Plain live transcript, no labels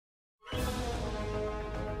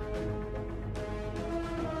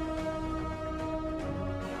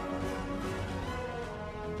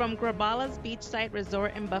From Grabala's beachside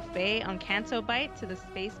resort and buffet on Canto Bight to the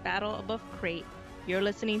space battle above Crate, you're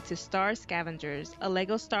listening to Star Scavengers, a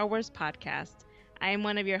LEGO Star Wars podcast. I am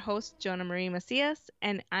one of your hosts, Jonah Marie Macias,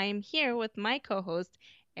 and I am here with my co-host,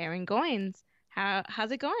 Aaron Goins.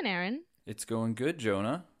 How's it going, Aaron? It's going good,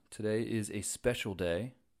 Jonah. Today is a special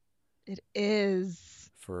day. It is.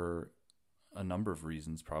 For a number of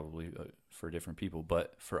reasons, probably for different people.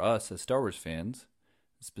 But for us as Star Wars fans,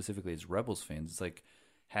 specifically as Rebels fans, it's like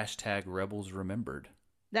hashtag Rebels Remembered.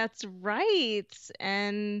 That's right.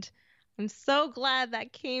 And I'm so glad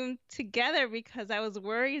that came together because I was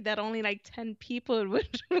worried that only like 10 people would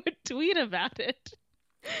tweet about it.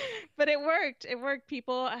 But it worked. It worked.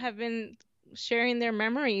 People have been sharing their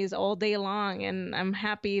memories all day long, and I'm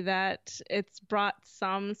happy that it's brought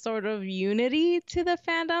some sort of unity to the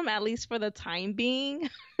fandom, at least for the time being.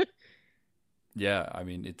 Yeah, I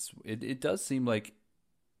mean, it does seem like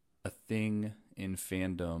a thing in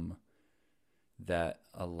fandom that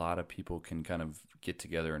a lot of people can kind of get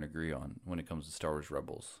together and agree on when it comes to Star Wars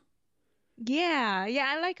Rebels. Yeah,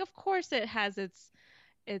 yeah, like of course it has its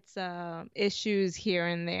issues here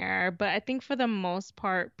and there, but I think for the most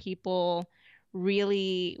part people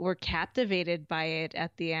really were captivated by it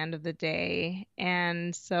at the end of the day.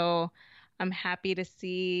 And so I'm happy to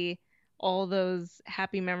see all those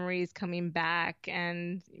happy memories coming back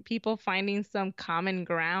and people finding some common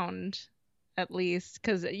ground, at least,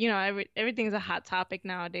 because everything's a hot topic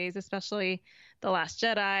nowadays, especially The Last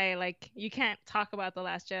Jedi. Like, you can't talk about The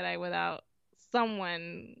Last Jedi without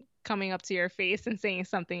someone coming up to your face and saying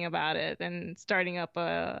something about it and starting up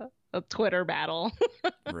a Twitter battle.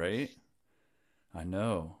 Right? I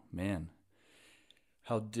know, man.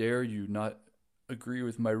 How dare you not agree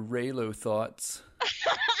with my Reylo thoughts?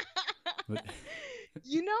 But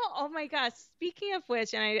Oh my gosh, speaking of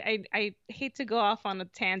which, and I hate to go off on a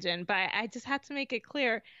tangent, but I just had to make it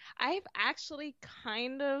clear. I've actually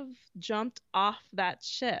kind of jumped off that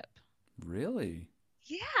ship. really?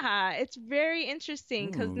 Yeah, it's very interesting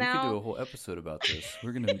because We could do now, a whole episode about this.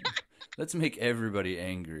 Let's make everybody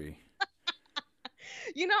angry.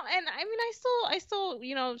 and I mean, I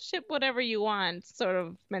still, ship whatever you want sort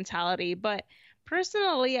of mentality, but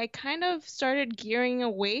personally, I kind of started gearing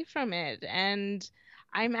away from it, and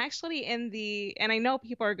I'm actually and I know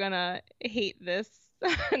people are gonna hate this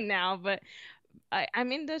now, but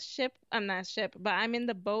I'm in the ship, I'm not ship, but I'm in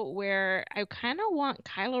the boat where I kind of want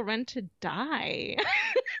Kylo Ren to die.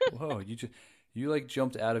 Whoa, you like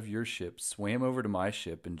jumped out of your ship, swam over to my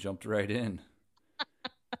ship, and jumped right in.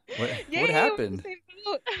 What Yay, we're in the happened? same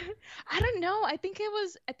boat. I don't know. I think it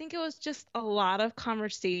was just a lot of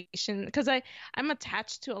conversation because I'm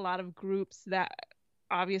attached to a lot of groups that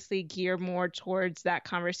obviously gear more towards that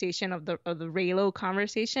conversation of the Reylo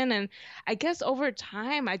conversation, and I guess over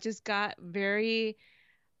time I just got very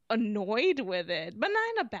annoyed with it, but not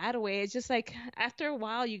in a bad way. It's just like after a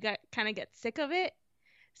while you got kind of get sick of it.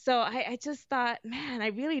 So I just thought, man, I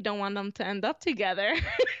really don't want them to end up together.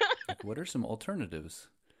 Like, what are some alternatives?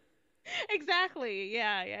 Exactly.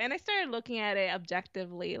 Yeah, yeah. And I started looking at it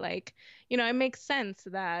objectively. Like, it makes sense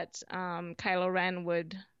that Kylo Ren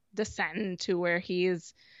would descend to where he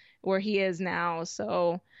is now.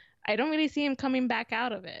 So I don't really see him coming back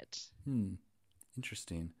out of it.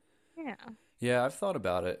 Interesting. Yeah. Yeah, I've thought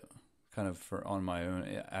about it kind of on my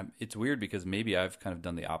own. It's weird because maybe I've kind of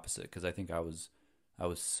done the opposite because I think I was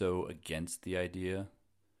so against the idea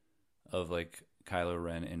of like Kylo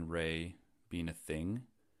Ren and Rey being a thing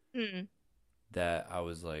Mm. that I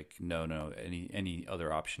was like, no, any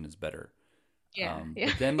other option is better. Yeah. Yeah.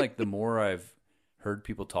 But then like the more I've heard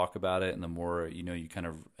people talk about it and the more, you kind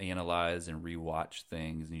of analyze and rewatch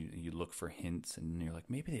things and you look for hints and you're like,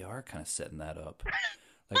 maybe they are kind of setting that up.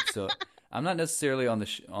 Like, so I'm not necessarily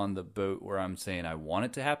on the boat where I'm saying I want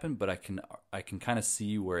it to happen, but I can kind of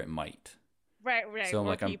see where it might. Right, right. So I'm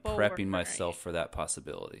Where like, I'm people prepping were, myself for that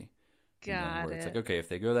possibility. got Where it's like, it. okay, if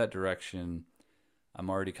they go that direction, I'm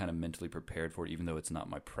already kind of mentally prepared for it, even though it's not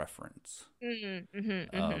my preference.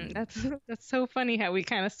 Um, That's so funny how we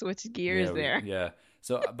kind of switched gears there. yeah.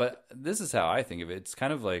 So, but this is how I think of it. It's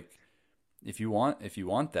kind of like if you want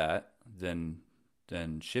that, then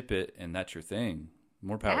ship it, and that's your thing.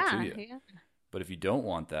 More power to Yeah, you. yeah. But if you don't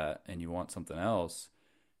want that and you want something else,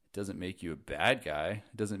 it doesn't make you a bad guy.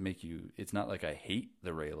 It doesn't make you. It's not like I hate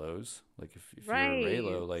the Raylos. Like if you're a Right.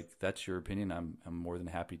 Raylo, like that's your opinion. I'm more than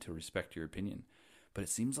happy to respect your opinion. But it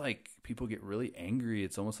seems like people get really angry.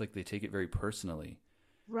 It's almost like they take it very personally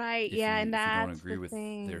Right. if Yeah, you and if you don't that's agree the with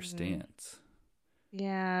their thing. stance.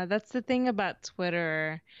 Yeah, that's the thing about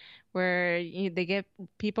Twitter. where they get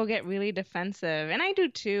people get really defensive, and I do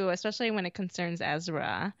too, especially when it concerns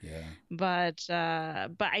Ezra. Yeah. But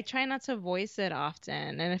I try not to voice it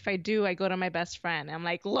often, and if I do, I go to my best friend. I'm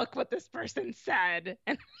like, look what this person said,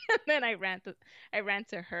 and then I rant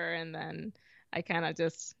to her, and then I kind of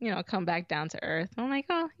just come back down to earth. I'm like,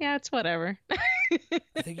 oh yeah, it's whatever.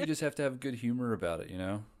 I think you just have to have good humor about it, you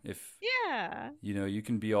know? If Yeah. you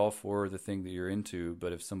can be all for the thing that you're into,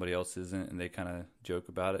 but if somebody else isn't and they kind of joke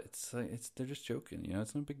about it, it's like they're just joking, you know?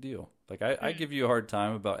 It's no big deal. Like I Mm, give you a hard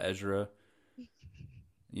time about Ezra.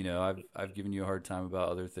 You know, I've given you a hard time about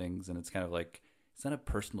other things, and it's kind of like it's not a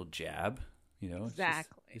personal jab, you know?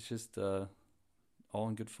 exactly. It's just all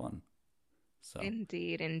in good fun. So,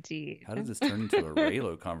 Indeed, indeed. how did this turn into a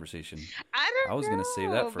Reylo conversation? I I was don't gonna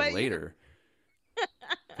save that know, for but later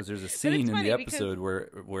because there's a but scene it's in the funny because episode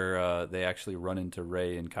where they actually run into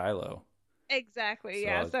Rey and Kylo. exactly, So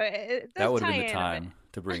yeah. So it that does would have tie been the in a bit. time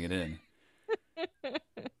to bring it in.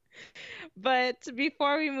 But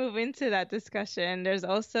before we move into that discussion, there's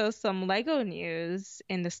also some Lego news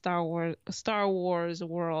in the Star Wars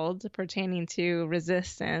world pertaining to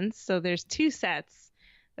Resistance. So there's two sets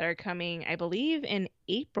that are coming, I believe, in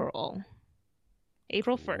April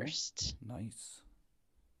Cool, 1st. nice.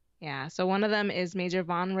 Yeah, so one of them is Major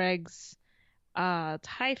Von Reg's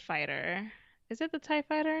TIE fighter. Is it the TIE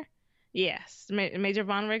fighter? Yes, Major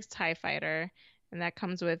Von Reg's TIE fighter. And that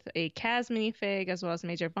comes with a Kaz minifig as well as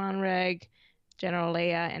Major Von Reg, General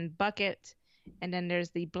Leia, and Bucket. And then there's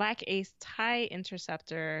the Black Ace TIE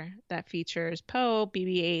interceptor that features Poe,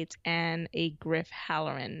 BB-8, and a Griff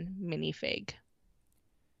Halloran minifig.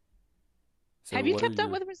 So Have you what are kept up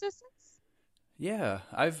your? with Resistance? Yeah,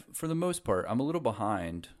 I've for the most part, I'm a little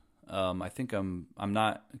behind. I think I'm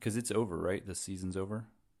not because it's over, right? The season's over.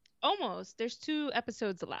 Almost. There's two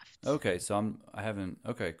episodes left. Okay, so I haven't.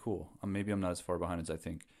 Okay, cool. Maybe I'm not as far behind as I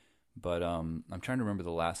think, but I'm trying to remember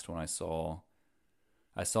the last one I saw.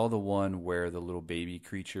 I saw the one where the little baby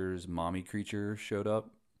creatures, mommy creature, showed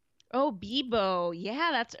up, Oh, Bebo. Yeah,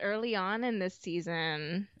 that's early on in this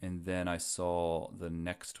season. and then I saw the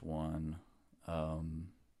next one. Um,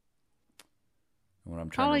 when I'm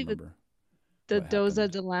trying to Probably the remember the what Doza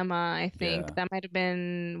happened. dilemma, I think. Yeah. That might have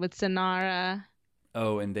been with Sonara.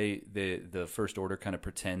 Oh, and the First Order kind of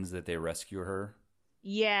pretends that they rescue her,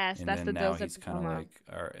 Yes, and that's then the now Doza he's kind of dilemma. like,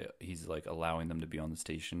 or he's like allowing them to be on the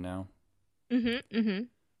station now. Mm-hmm.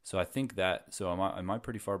 So I think that. So am I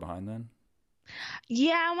pretty far behind then?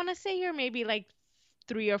 Yeah, I want to say you're maybe like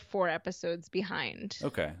 3 or 4 episodes behind.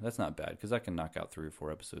 Okay, that's not bad because I can knock out 3 or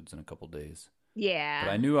 4 episodes in a couple days. But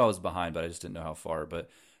I Yeah. knew I was behind, but I just didn't know how far. But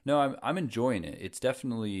no, I'm enjoying it. It's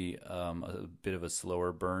definitely a bit of a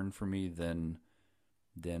slower burn for me than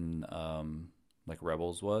like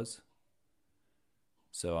Rebels was.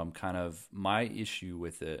 So I'm kind of my issue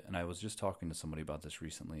with it, and I was just talking to somebody about this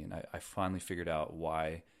recently, and I finally figured out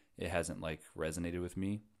why it hasn't like resonated with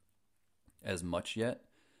me as much yet.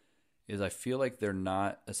 Is I feel like they're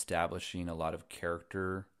not establishing a lot of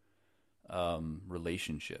character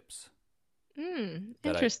relationships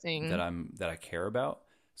that I Interesting. that I care about.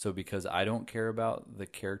 So because I don't care about the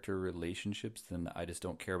character relationships, then I just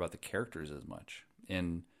don't care about the characters as much.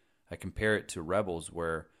 And I compare it to Rebels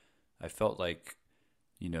where I felt like,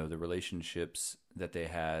 the relationships that they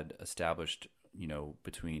had established,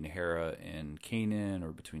 between Hera and Kanan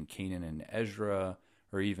or between Kanan and Ezra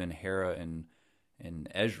or even Hera and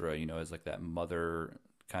Ezra, as like that mother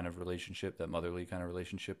kind of relationship, that motherly kind of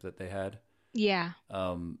relationship that they had. Yeah.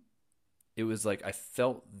 Um, it was like I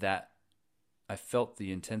felt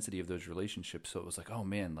the intensity of those relationships. So it was like, oh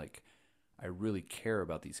man, like I really care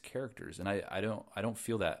about these characters, and I don't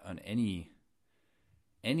feel that on any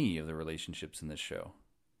of the relationships in this show.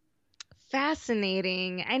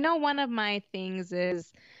 Fascinating. I know one of my things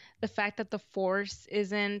is the fact that the Force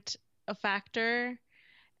isn't a factor.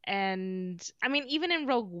 And I mean, even in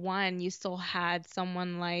Rogue One, you still had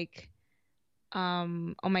someone like,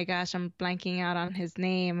 oh my gosh, I'm blanking out on his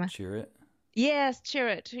name. Cheer it. Yes,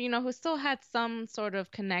 Chirrut, who still had some sort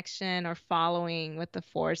of connection or following with the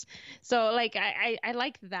Force. So like I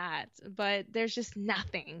like that, but there's just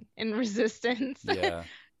nothing in Resistance. Yeah,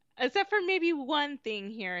 Except for maybe one thing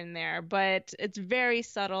here and there, but it's very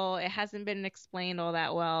subtle. It hasn't been explained all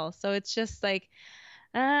that well. So it's just like,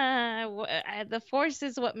 the Force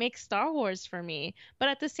is what makes Star Wars for me. But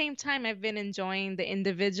at the same time, I've been enjoying the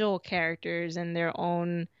individual characters and their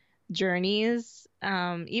own journeys.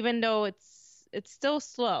 Even though it's still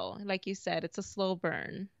slow, like you said, it's a slow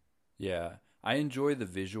burn. yeah. I enjoy the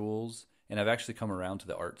visuals, and I've actually come around to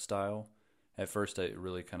the art style. At first, it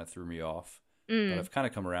really kind of threw me off, but Mm, I've kind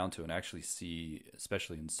of come around to it and actually see,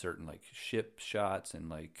 especially in certain like ship shots and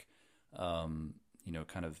like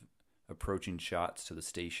kind of approaching shots to the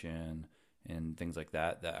station and things like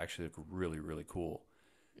that that actually look really, really cool.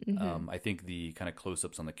 Hmm. I think the kind of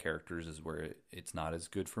close-ups on the characters is where it's not as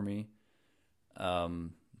good for me.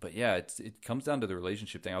 But yeah, it comes down to the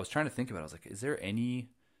relationship thing. I was trying to think about it. I was like, is there any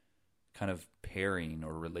kind of pairing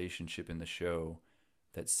or relationship in the show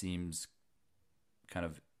that seems kind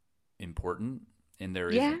of important? And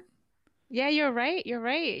there Yeah. isn't. Yeah, you're right. You're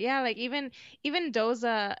right. Yeah, like even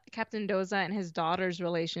Doza, Captain Doza and his daughter's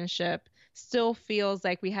relationship still feels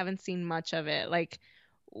like we haven't seen much of it. Like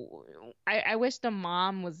I wish the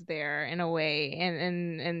mom was there in a way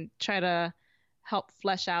and try to help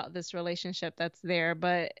flesh out this relationship that's there,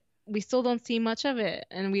 but we still don't see much of it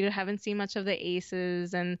and we haven't seen much of the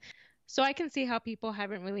aces, and so I can see how people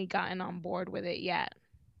haven't really gotten on board with it yet.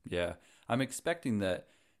 Yeah. I'm expecting that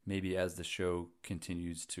maybe as the show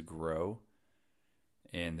continues to grow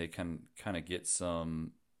and they can kind of get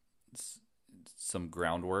some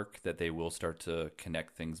groundwork that they will start to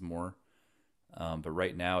connect things more. But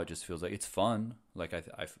right now, it just feels like it's fun. Like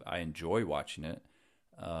I enjoy watching it.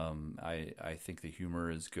 I think the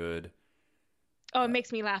humor is good. Oh, it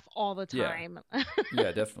makes me laugh all the Yeah, time.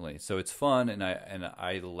 yeah, definitely. So it's fun, and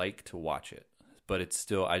I like to watch it. But it's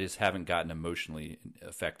still I just haven't gotten emotionally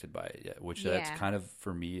affected by it yet. Which that's Yeah. kind of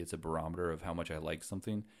for me, it's a barometer of how much I like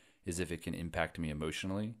something, is if it can impact me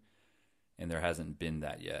emotionally. And there hasn't been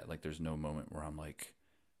that yet. Like there's no moment where I'm like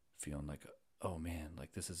feeling like, oh man,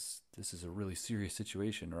 like this is a really serious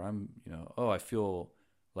situation, or I'm oh, I feel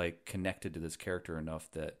like connected to this character enough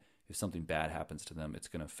that if something bad happens to them, it's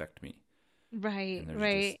going to affect me. Right, And there's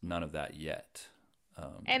just right. none of that yet.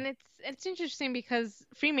 Um, And it's interesting because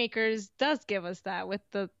Freemakers does give us that with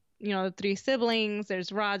the three siblings,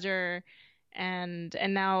 there's Roger, and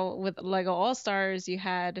now with Lego All-Stars you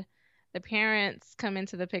had the parents come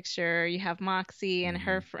into the picture, you have Moxie and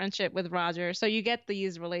her mhm. friendship with Roger. So you get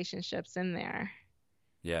these relationships in there.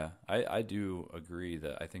 Yeah, I do agree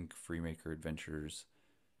that I think Freemaker Adventures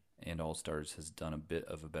and All Stars has done a bit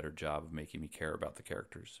of a better job of making me care about the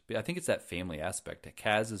characters. But I think it's that family aspect.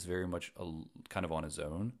 Kaz is very much kind of on his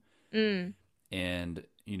own, Mm. and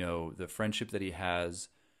the friendship that he has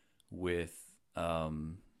with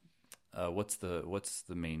what's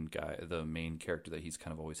the main guy, the main character that he's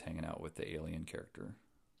kind of always hanging out with, the alien character,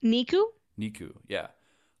 Niku? Niku. Yeah,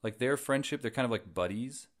 like their friendship, they're kind of like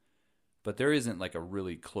buddies, but there isn't like a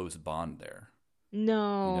really close bond there.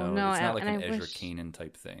 No, no, It's not like and an I Ezra wish. Kanan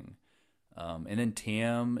type thing. And then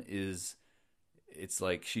Tam is, it's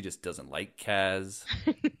like she just doesn't like Kaz.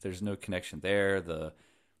 There's no connection there.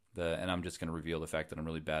 And I'm just gonna reveal the fact that I'm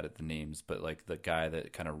really bad at the names, but like the guy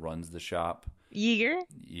that kind of runs the shop, Yeager?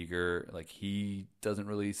 Eager, like he doesn't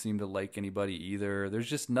really seem to like anybody either. There's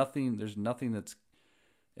just nothing. There's nothing that's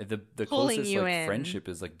the Pulling closest you like in. friendship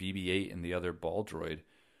is like BB-8 and the other ball droid.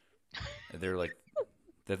 They're like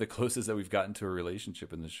they're the closest that we've gotten to a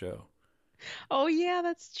relationship in the show. Oh yeah,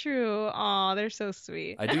 that's true. Oh, they're so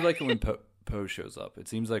sweet. I do like it when Poe shows up. It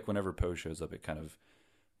seems like whenever Poe shows up, it kind of,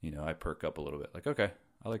 I perk up a little bit. Like, okay,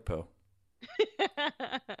 I like Poe.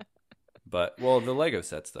 But well, the Lego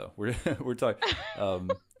sets though, we're talking.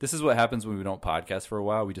 This is what happens when we don't podcast for a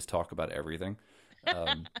while. We just talk about everything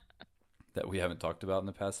um, that we haven't talked about in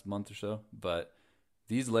the past month or so. But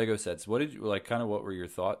these Lego sets, what did you like? Kind of what were your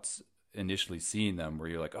thoughts initially seeing them? Were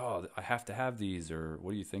you like, oh, I have to have these, or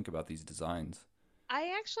what do you think about these designs?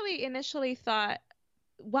 I actually initially thought,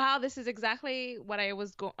 wow, this is exactly what I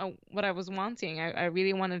was wanting. I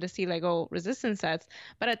really wanted to see Lego Resistance sets,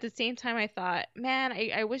 but at the same time, I thought, man,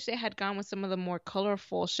 I wish they had gone with some of the more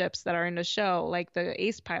colorful ships that are in the show, like the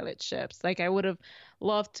Ace Pilot ships. Like I would have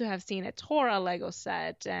loved to have seen a Tora Lego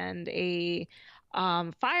set and a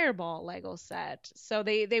Fireball Lego set. So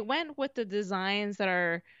they went with the designs that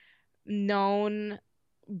are known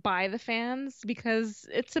by the fans because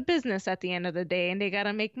it's a business at the end of the day and they got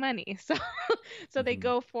to make money. So they Mm-hmm.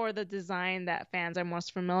 go for the design that fans are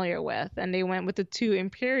most familiar with, and they went with the two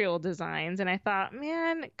Imperial designs, and I thought,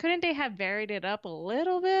 man, couldn't they have varied it up a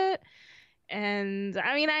little bit? And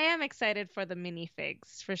I mean, I am excited for the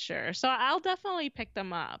minifigs for sure. So I'll definitely pick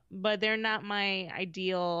them up, but they're not my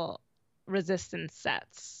ideal resistance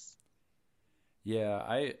sets. Yeah,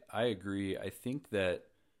 I agree. I think that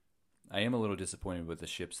I am a little disappointed with the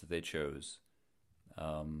ships that they chose.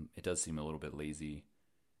 It does seem a little bit lazy.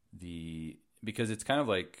 The Because it's kind of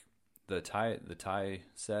like the tie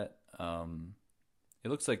set. It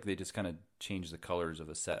looks like they just kind of changed the colors of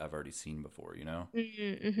a set I've already seen before,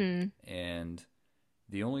 Mm-hmm. And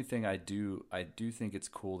the only thing I do think it's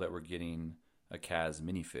cool that we're getting a Kaz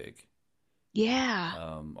minifig. Yeah.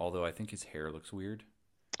 Although I think his hair looks weird.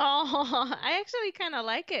 Oh, I actually kind of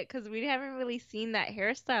like it because we haven't really seen that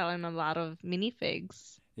hairstyle in a lot of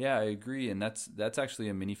minifigs. Yeah, I agree, and that's actually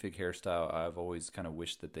a minifig hairstyle I've always kind of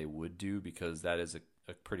wished that they would do because that is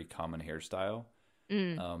a pretty common hairstyle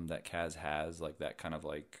Mm, that Kaz has, like that kind of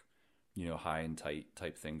like high and tight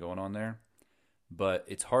type thing going on there. But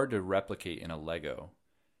it's hard to replicate in a Lego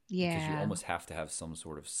because you yeah. almost have to have some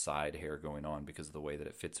sort of side hair going on because of the way that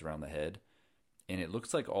it fits around the head. And it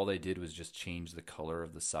looks like all they did was just change the color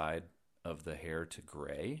of the side of the hair to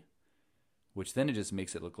gray, which then it just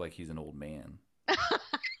makes it look like he's an old man,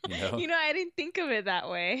 you know? I didn't think of it that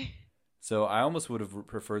way. So I almost would have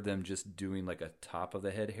preferred them just doing like a top of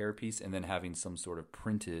the head hairpiece and then having some sort of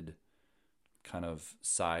printed kind of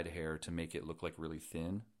side hair to make it look like really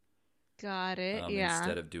thin, Got it. Yeah.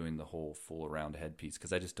 instead of doing the whole full around headpiece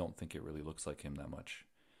because I just don't think it really looks like him that much.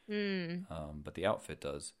 Mm. But the outfit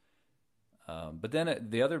does. But then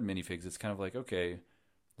the other minifigs, it's kind of like, okay,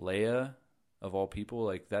 Leia of all people,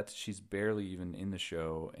 like that's she's barely even in the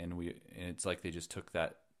show, and it's like they just took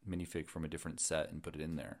that minifig from a different set and put it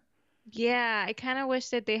in there. Yeah, I kind of wish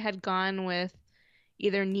that they had gone with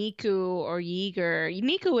either Niku or Yeager.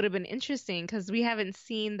 Niku would have been interesting because we haven't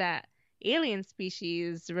seen that alien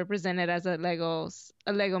species represented as a Lego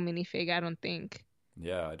minifig, I don't think.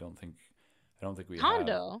 Yeah, I don't think we have.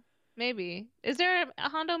 Hondo, maybe. Is there a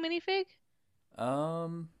Hondo minifig?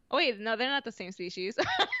 Um, Oh wait, no, they're not the same species.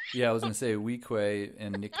 yeah, I was gonna say Weequay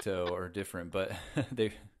and Nikto are different, but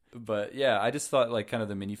they, but yeah, I just thought like kind of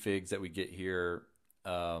the minifigs that we get here.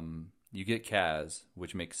 You get Kaz,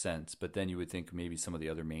 which makes sense, but then you would think maybe some of the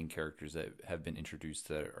other main characters that have been introduced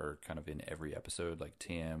that are kind of in every episode, like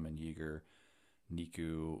Tam and Yeager,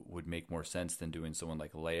 Niku, would make more sense than doing someone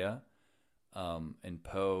like Leia. And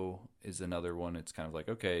Poe is another one. It's kind of like,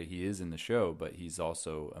 okay, he is in the show, but he's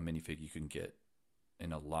also a minifig you can get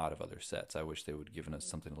in a lot of other sets. I wish they would have given us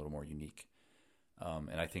something a little more unique.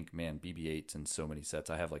 And I think, man, BB-8s in so many sets.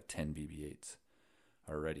 I have like 10 BB-8s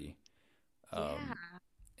already. Yeah, Um,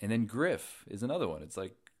 and then Griff is another one. It's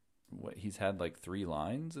like what he's had like 3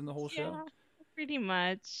 lines in the whole show. yeah, pretty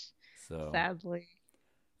much, So sadly.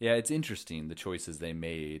 yeah, it's interesting the choices they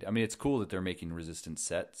made. I mean, it's cool that they're making resistant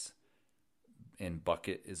sets. And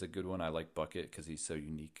Bucket is a good one. I like Bucket because he's so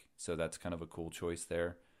unique. So that's kind of a cool choice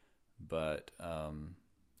there. But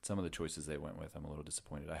some of the choices they went with, I'm a little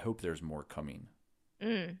disappointed. I hope there's more coming.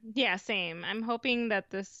 Yeah, same. I'm hoping that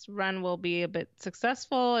this run will be a bit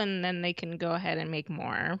successful and then they can go ahead and make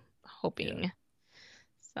more. Yeah. Hoping.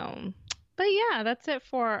 So, but yeah, that's it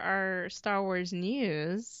for our Star Wars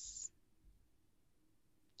news.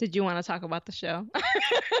 Did you want to talk about the show?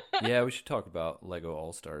 Yeah, we should talk about Lego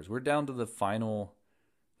All Stars. We're down to the final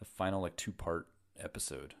like 2-part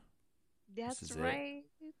episode. This That's is it. right.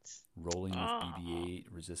 Rolling with Oh. BB-8,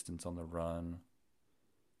 Resistance on the Run.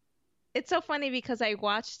 It's so funny because I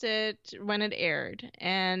watched it when it aired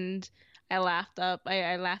and I laughed up.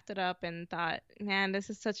 I laughed it up and thought, man, this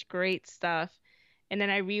is such great stuff. And then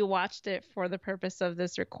I rewatched it for the purpose of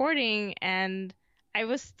this recording and I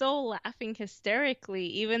was still laughing hysterically,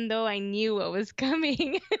 even though I knew what was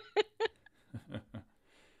coming.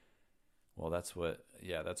 Well, that's what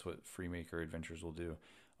Freemaker Adventures will do.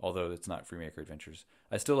 Although it's not Freemaker Adventures.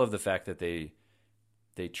 I still love the fact that they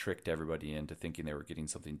tricked everybody into thinking they were getting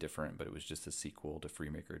something different, but it was just a sequel to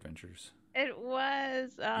Freemaker Adventures. It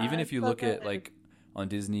was Even if it's you so look at good. like on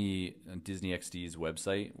Disney XD's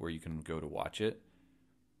website where you can go to watch it,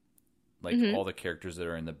 like Hmm. all the characters that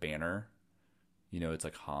are in the banner, it's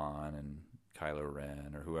like Han and Kylo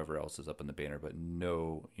Ren or whoever else is up in the banner, but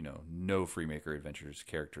no Freemaker Adventures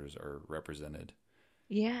characters are represented.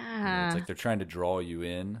 It's Yeah. like they're trying to draw you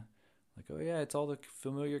in, like, oh yeah, it's all the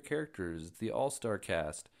familiar characters, it's the all-star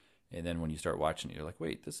cast, and then when you start watching it, you're like,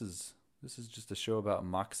 wait, this is just a show about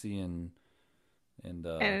Moxie and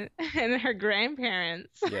And her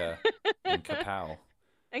grandparents. yeah, and Kapow.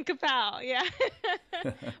 And Kapow, yeah.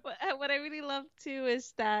 What I really love too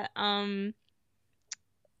is that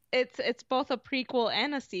it's both a prequel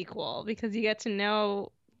and a sequel because you get to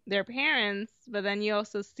know their parents, but then you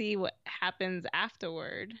also see what happens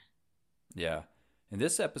afterward. Yeah. In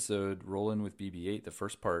this episode, Rolling with BB-8, the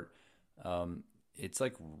first part, it's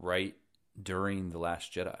like right during the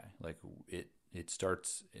Last Jedi. Like it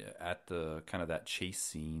starts at the kind of that chase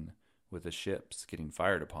scene with the ships getting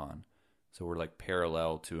fired upon. So we're like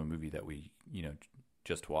parallel to a movie that we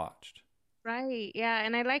just watched. Right. Yeah,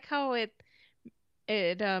 and I like how it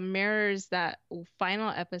mirrors that final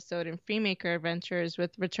episode in Freemaker Adventures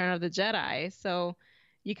with Return of the Jedi. So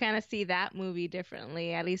you kind of see that movie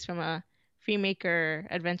differently, at least Freemaker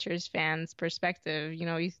Adventures fans' perspective.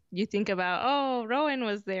 You think about, oh, Rowan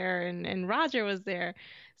was there and Roger was there.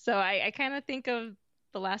 So I kind of think of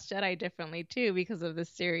The Last Jedi differently too because of this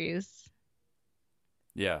series.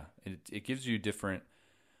 Yeah, it gives you different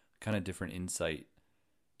insight,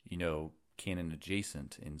 canon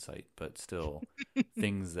adjacent insight, but still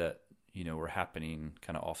things that, were happening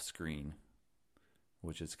kind of off screen,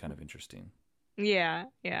 which is kind of interesting. Yeah,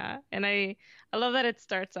 yeah. And I love that it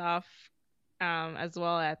starts off as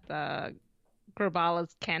well at the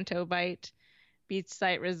Grabala's Canto Bite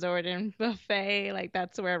beachside resort and buffet. Like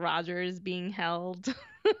that's where Roger is being held.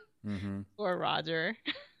 Hmm. Or Roger.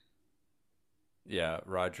 Yeah,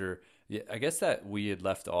 Roger. Yeah, I guess that we had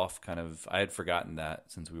left off I had forgotten that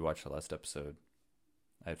since we watched the last episode.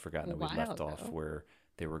 I had forgotten A that we'd while left off ago. where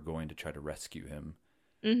they were going to try to rescue him,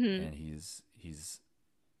 Hmm. and he's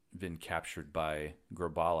been captured by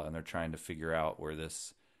Grabala, and they're trying to figure out where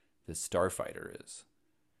this starfighter is,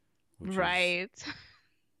 which is Right.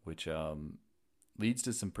 which leads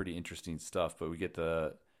to some pretty interesting stuff. But we get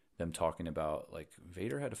them talking about like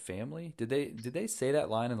Vader had a family. Did they say that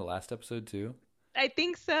line in the last episode too? I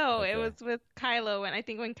think so. It Okay. was with Kylo, and I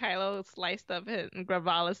think when Kylo sliced up his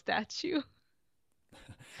Gravala statue.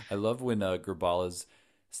 I love when Grabala's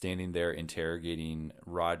standing there interrogating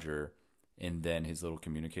Roger, and then his little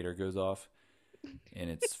communicator goes off, and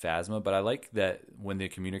it's Phasma. But I like that when the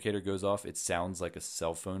communicator goes off, it sounds like a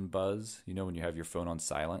cell phone buzz. You know, when you have your phone on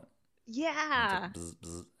silent, and it's like Yeah.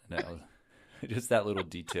 bzz, bzz, and just that little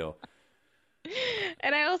detail.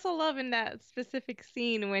 And I also love in that specific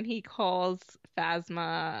scene when he calls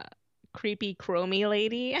Phasma creepy chromey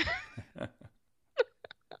lady.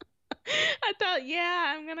 I thought,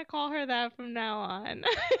 yeah, I'm gonna call her that from now on.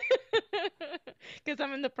 Because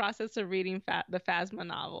I'm in the process of reading the Phasma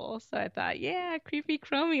novel. So I thought, yeah, creepy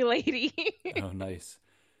chromey lady. Oh, nice.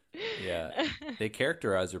 Yeah, they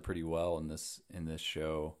characterize her pretty well in this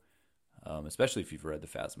show, especially if you've read the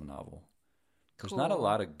Phasma novel. There's not a Cool.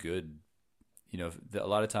 lot of good, a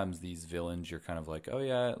lot of times these villains you're kind of like, oh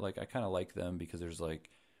yeah, like I kind of like them because there's like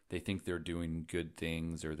they think they're doing good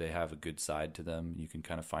things or they have a good side to them. You can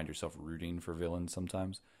kind of find yourself rooting for villains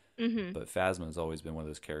sometimes. Hmm. But Phasma has always been one of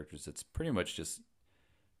those characters that's pretty much just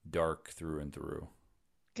dark through and through.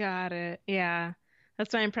 Got it. Yeah.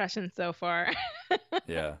 That's my impression so far.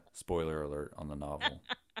 Yeah, spoiler alert on the novel.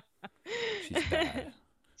 She's bad.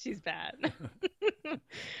 She's bad.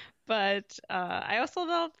 But I also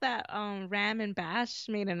love that Ram and Bash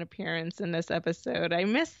made an appearance in this episode. I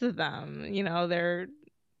missed them.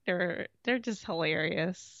 They're just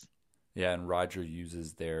hilarious. Yeah, and Roger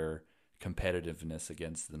uses their competitiveness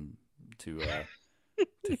against them to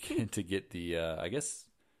to get the I guess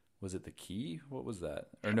was it the key? What was that?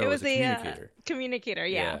 Or no, It it was was a a communicator. communicator,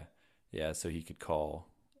 yeah. Yeah, yeah. So he could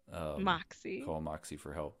um, Moxie. call Moxie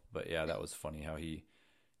for help. But yeah, that was funny how he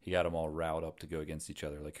got them all riled up to go against each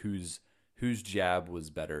other. Like whose jab was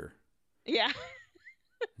better? Yeah.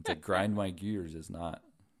 It's like grind my gears is not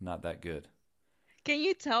that good. Can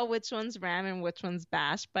you tell which one's Ram and which one's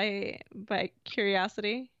Bash by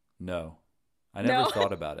curiosity? No, I never No.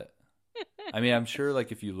 thought about it. I mean, I'm sure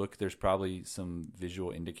like if you look, there's probably some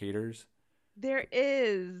visual indicators, There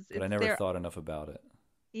is. but I It's never their thought enough about it.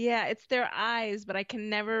 Yeah, it's their eyes, but I can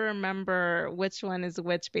never remember which one is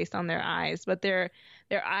which based on their eyes, but their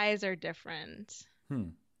eyes are different. Hmm.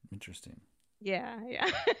 Interesting. Yeah,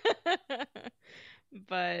 yeah.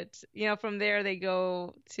 But, from there they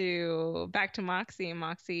go to back to Moxie, and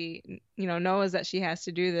Moxie, knows that she has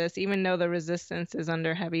to do this, even though the resistance is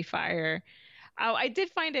under heavy fire. I did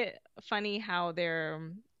find it funny how their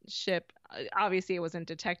ship, obviously it wasn't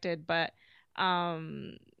detected, but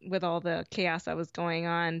with all the chaos that was going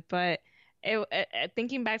on, but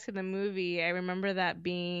thinking back to the movie, I remember that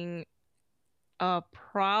being a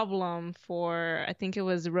problem for, I think it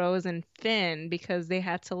was Rose and Finn, because they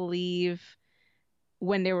had to leave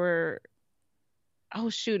when they were, oh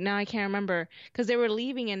shoot, now I can't remember, because they were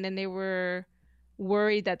leaving and then they were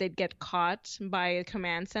worried that they'd get caught by a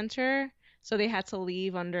command center, so they had to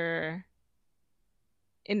leave under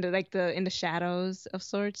in the shadows of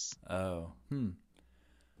sorts. Oh. Hmm.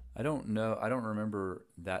 I don't know. I don't remember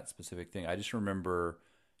that specific thing. I just remember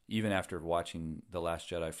even after watching The Last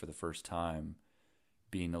Jedi for the first time,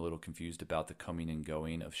 being a little confused about the coming and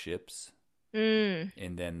going of ships, Mm,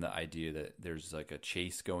 and then the idea that there's like a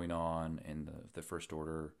chase going on, and the First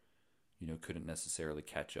Order, couldn't necessarily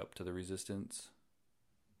catch up to the Resistance,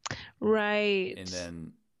 and right.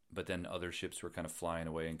 but then other ships were kind of flying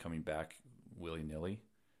away and coming back willy nilly.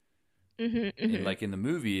 Mhm, And mhm. like in the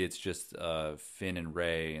movie, it's just Finn and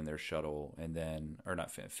Ray and their shuttle, and then or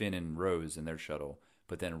not Finn and Rose and their shuttle.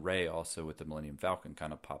 but then Rey also with the Millennium Falcon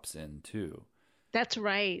kind of pops in too. That's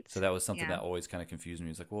right. So that was something Yeah. that always kind of confused me.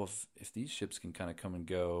 It's like, well, if these ships can kind of come and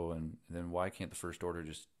go, and then why can't the First Order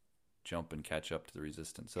just jump and catch up to the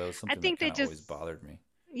Resistance? So that was I something that think they kind of just, always bothered me.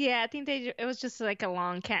 yeah, I think it was just like a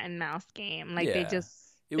long cat and mouse game. Like Yeah,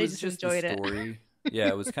 it they was just just the enjoyed it. story. Yeah,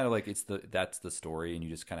 it was kind of like that's the story, and you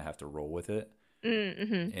just kind of have to roll with it.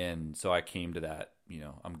 Mm-hmm. And so I came to that.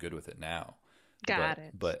 I'm good with it now. Got But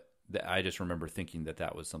it. but I just remember thinking that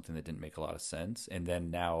that was something that didn't make a lot of sense. And then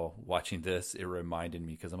now watching this, it reminded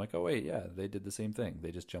me because I'm like, oh wait, yeah, they did the same thing.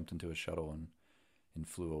 They just jumped into a shuttle and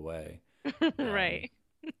flew away. Um, Right.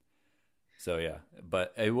 so yeah,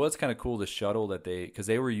 but it was kind of cool the shuttle that because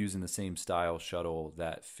they were using the same style shuttle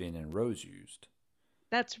that Finn and Rose used.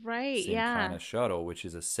 That's right. Same kind Yeah. of shuttle, which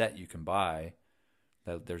is a set you can buy.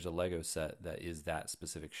 That there's a Lego set that is that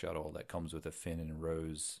specific shuttle that comes with a Finn and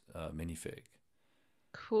Rose minifig.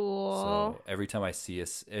 Cool. So every time I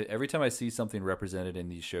see something represented in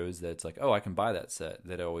these shows that's like, oh, I can buy that set,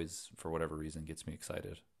 that always, for whatever reason, gets me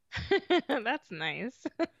excited. That's nice.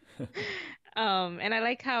 And I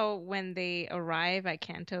like how when they arrive at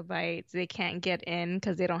Canto Bites, they can't get in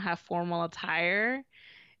because they don't have formal attire.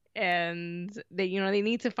 And they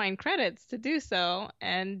need to find credits to do so.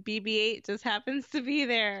 And BB-8 just happens to be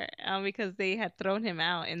there because they had thrown him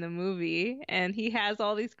out in the movie, and he has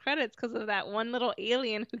all these credits because of that one little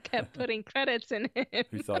alien who kept putting credits in him.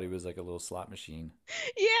 Who thought he was like a little slot machine?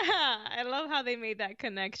 Yeah, I love how they made that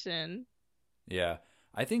connection. Yeah,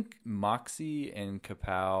 I think Moxie and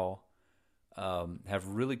Kapow have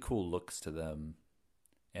really cool looks to them,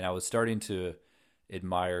 and I was starting to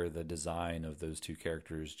admire the design of those two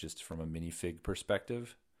characters just from a minifig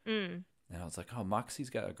perspective. Mm. And I was like, oh, Moxie's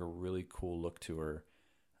got like a really cool look to her.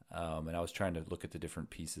 And I was trying to look at the different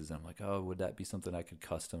pieces, and I'm like, oh, would that be something I could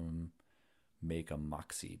custom make a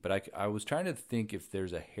Moxie? But I was trying to think if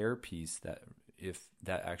there's a hair piece if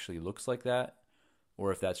that actually looks like that,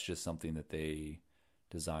 or if that's just something that they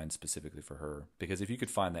designed specifically for her. Because if you could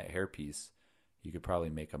find that hair piece, you could probably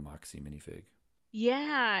make a Moxie minifig.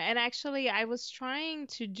 Yeah, and actually, I was trying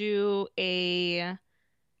to do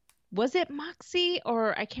was it Moxie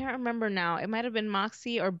or I can't remember now. It might have been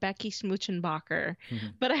Moxie or Becky Schmuchenbacher.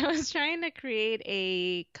 But I was trying to create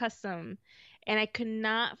a custom and I could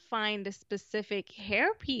not find a specific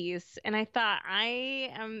hairpiece. And I thought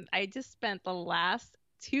I just spent the last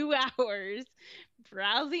 2 hours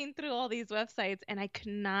browsing through all these websites and I could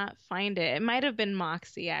not find it. It might have been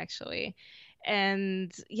Moxie actually.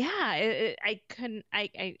 And yeah, I couldn't.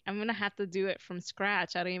 I'm gonna have to do it from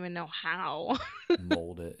scratch. I don't even know how.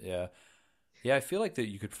 Mold it, yeah. Yeah, I feel like that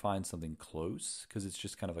you could find something close because it's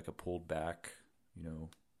just kind of like a pulled back, you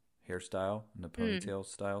know, hairstyle and a Hmm. ponytail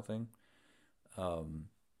style thing. Um,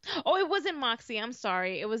 Oh, it wasn't Moxie. I'm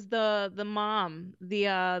sorry. It was the mom,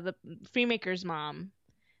 the Freemaker's mom.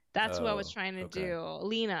 That's what I was oh, trying to okay. do.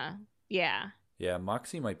 Lena. Yeah. Yeah,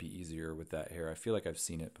 Moxie might be easier with that hair. I feel like I've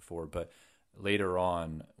seen it before, but later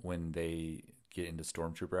on when they get into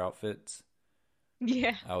stormtrooper outfits,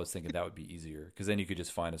 Yeah. I was thinking that would be easier because then you could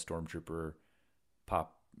just find a stormtrooper,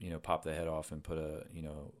 pop the head off and put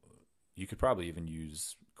you could probably even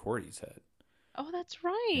use Cordy's head Oh, that's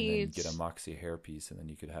and then right. get a Moxie hairpiece, and then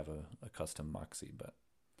you could have a custom Moxie. But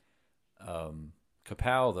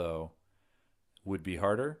Kapow though would be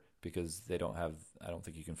harder because they don't have. I don't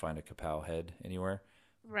think you can find a Kapow head anywhere.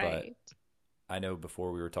 But Right. I know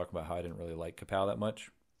before we were talking about how I didn't really like Kapow that much,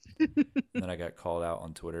 and then I got called out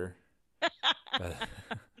on Twitter by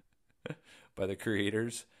by the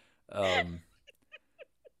creators. Um,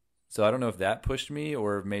 so I don't know if that pushed me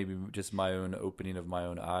or maybe just my own opening of my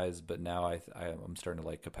own eyes. But now I'm starting to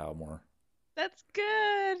like Kapow more. That's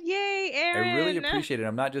good. Yay, I really Aaron. appreciate it.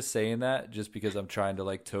 I'm not just saying that just because I'm trying to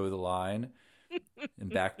like toe the line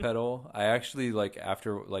and backpedal. I actually like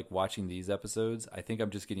after like watching these episodes, I think I'm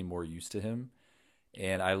just getting more used to him,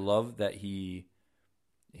 and I love that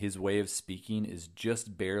his way of speaking is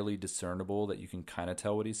just barely discernible that you can kind of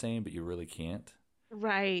tell what he's saying, but you really can't.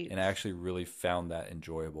 Right. And I actually really found that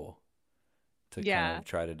enjoyable to kind Yeah. of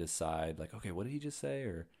try to decide like, okay, what did he just say?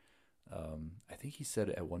 Or I think he said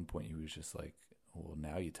at one point he was just like, well,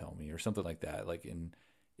 now you tell me, or something like that. Like, and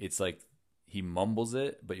it's like he mumbles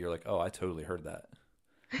it, but you're like, oh, I totally heard that.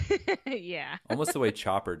 Yeah. Almost the way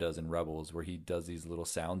Chopper does in Rebels, where he does these little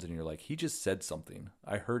sounds, and you're like, he just said something.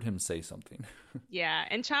 I heard him say something. Yeah.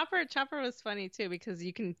 And Chopper was funny too because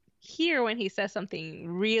you can hear when he says something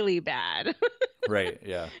really bad. Right?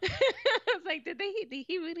 Yeah, It's like, did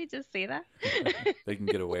he really just say that? they can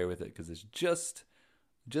get away with it because it's just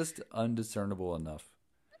undiscernible enough.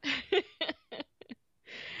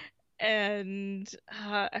 And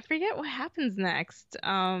I forget what happens next.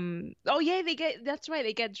 Oh yeah, that's right,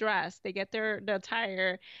 they get dressed, they get their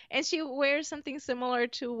attire, and she wears something similar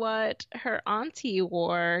to what her auntie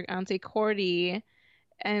wore, Auntie Cordy,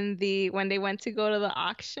 and the when they went to go to the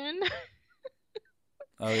auction.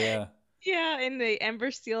 Oh yeah, Yeah, in the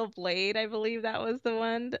Ember Steel Blade, I believe that was the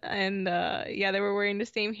one. And yeah, they were wearing the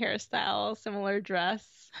same hairstyle, similar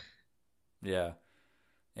dress. yeah.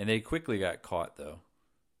 And they quickly got caught though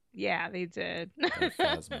Yeah, they did.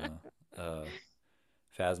 by uh,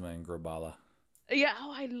 Phasma and Grabala. Yeah,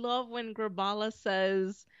 oh, I love when Grabala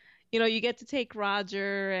says, you know, you get to take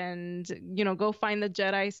Roger and, you know, go find the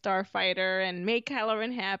Jedi Starfighter and make Kylo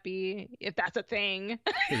Ren happy, if that's a thing.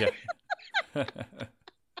 Yeah,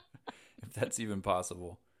 if that's even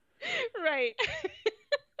possible. Right.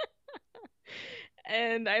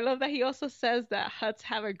 And I love that he also says that Hutts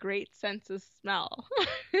have a great sense of smell.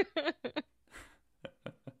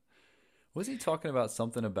 Was he talking about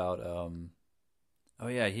something about oh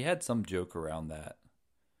yeah, he had some joke around that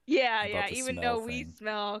Yeah, about yeah, the even smell though we thing.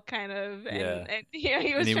 smell kind of Yeah. and yeah,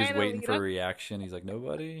 he And was he was trying to waiting lead for a us. reaction. He's like,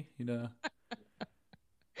 nobody, you know.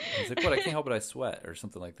 He's like, what? I can't help it. I sweat or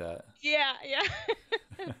something like that. Yeah, yeah.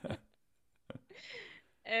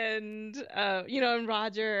 And you know, and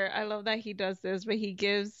Roger, I love that he does this, but he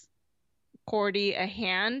gives Cordy a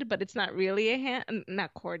hand, but it's not really a hand.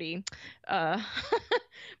 Not Cordy. Uh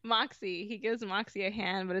Moxie. He gives Moxie a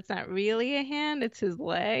hand, but it's not really a hand, it's his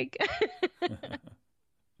leg.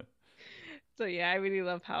 So yeah, I really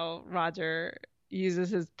love how Roger uses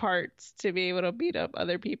his parts to be able to beat up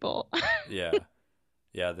other people. Yeah,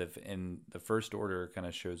 yeah. And the First Order kind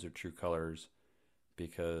of shows their true colors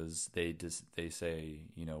because they say,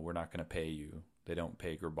 you know, we're not going to pay you. They don't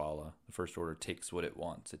pay Grabala. The First Order takes what it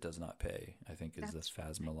wants. It does not pay, I think, is the That's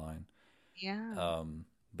Phasma line. yeah.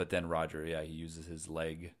 But then Roger, yeah, he uses his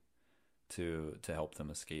leg to help them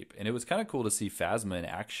escape. And it was kind of cool to see Phasma in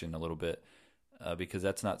action a little bit because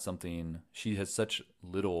that's not something she has such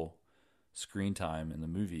little screen time in the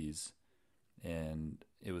movies, and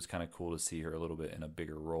it was kind of cool to see her a little bit in a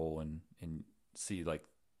bigger role and see like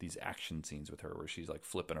these action scenes with her where she's like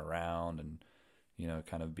flipping around and you know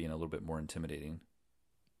kind of being a little bit more intimidating.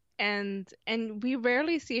 And we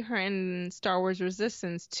rarely see her in Star Wars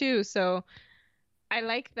Resistance too, so I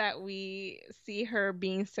like that we see her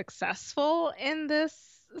being successful in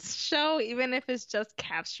this show, even if it's just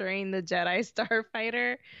capturing the Jedi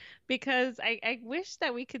Starfighter, because I wish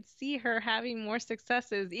that we could see her having more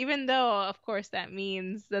successes, even though, of course, that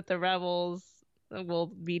means that the rebels will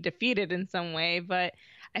be defeated in some way. But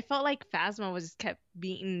I felt like Phasma was just kept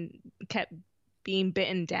being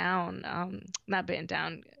bitten down, not bitten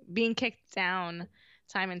down, being kicked down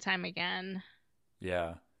time and time again.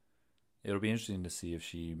 Yeah, it'll be interesting to see if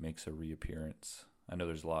she makes a reappearance. I know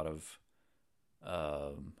there's a lot of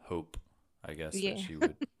hope, I guess, that Yeah, she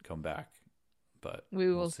would come back, but we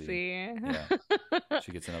we'll will see. see. Yeah,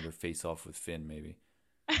 she gets another face off with Finn, maybe.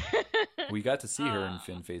 We got to see her and Oh,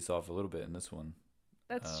 Finn face off a little bit in this one.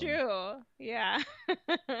 that's Um, true. Yeah.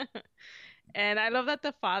 And I love that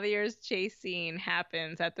the father's chase scene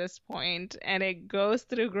happens at this point and it goes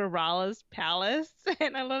through Grabala's palace.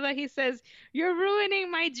 And I love that he says, "You're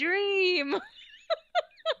ruining my dream."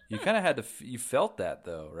 you kind of had to, you felt that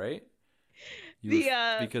though, right? You were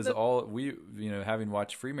The because the all we, you know, having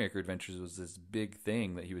watched Freemaker Adventures was this big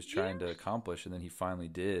thing that he was yeah, trying to accomplish, and then he finally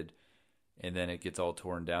did, and then it gets all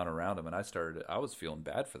torn down around him, and I was feeling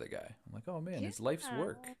bad for the guy. I'm like, oh man, yeah. his life's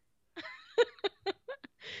work.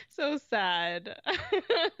 So sad.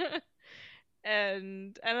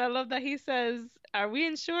 And I love that he says, "Are we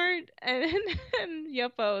insured?" And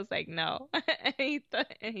Yoppo is like, "No."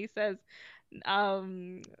 And he says,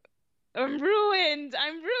 um, "I'm ruined.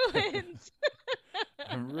 I'm ruined."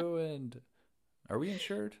 I'm ruined. Are we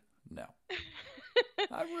insured? No.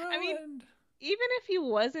 I'm I mean, ruined. even if he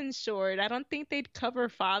was insured, I don't think they'd cover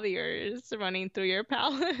father years running through your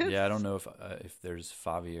Yeah, I don't palace. know if there's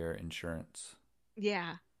Favier insurance.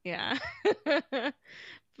 Yeah, yeah.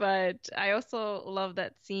 But I also love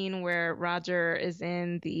that scene where Roger is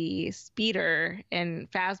in the speeder and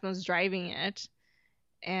Phasma's driving it,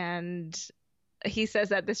 and he says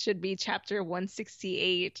that this should be chapter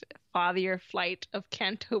 168, Father Flight of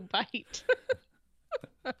Canto Bight.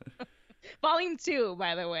 Volume 2,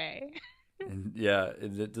 by the way. And yeah,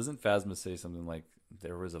 doesn't Phasma say something like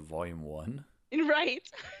there was a volume one? Right.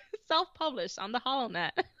 Self-published on the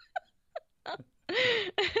HoloNet.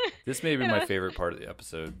 This may be And my favorite part of the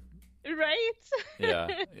episode. right? Yeah,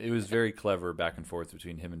 it was very clever back and forth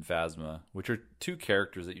between him and Phasma, which are two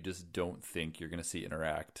characters that you just don't think you're going to see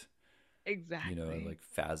interact. Exactly. like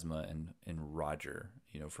Phasma and Roger,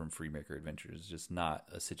 from Freemaker Adventures. It's just not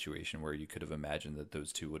a situation where you could have imagined that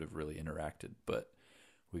those two would have really interacted. But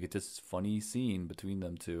we get this funny scene between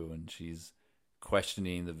them two, and she's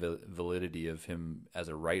questioning the validity of him as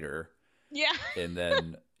a writer, Yeah. and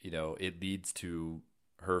then it leads to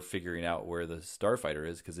her figuring out where the starfighter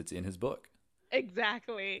is because it's in his book.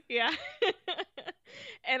 Exactly. Yeah.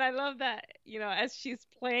 And I love that, as she's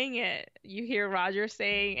playing it, you hear Roger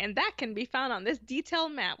saying, and that can be found on this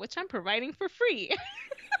detailed map, which I'm providing for free.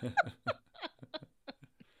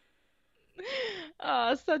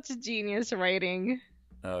 Oh, such genius writing.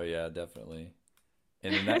 Oh yeah, definitely.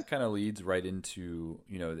 And then that kind of leads right into,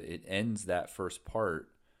 it ends that first part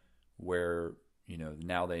where,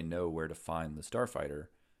 now they know where to find the starfighter.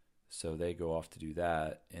 So they go off to do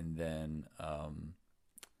that. And then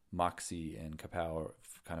Moxie and Kapow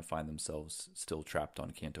kind of find themselves still trapped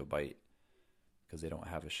on Canto Bight because they don't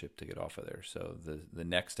have a ship to get off of there. So the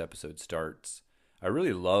next episode starts. I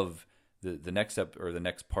really love the next or the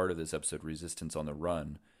next part of this episode, Resistance on the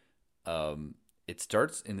Run. It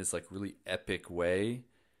starts in this like really epic way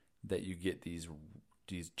that you get these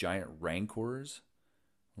giant rancors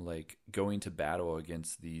like going to battle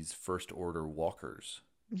against these first order walkers,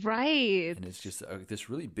 Right. and it's just this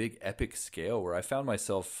really big epic scale where I found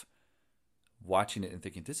myself watching it and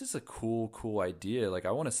thinking, this is a cool idea. Like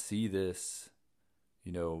I want to see this,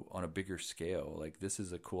 on a bigger scale. Like this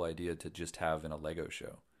is a cool idea to just have in a Lego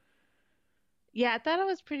show. Yeah, I thought it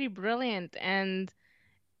was pretty brilliant, and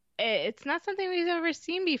it's not something we've ever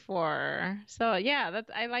seen before. So yeah,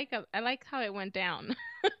 I like how it went down.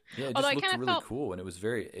 Yeah, it Although just I looked kind of really felt cool, and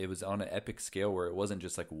it was on an epic scale where it wasn't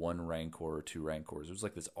just like one rancor or two rancors. It was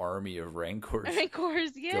like this army of rancors of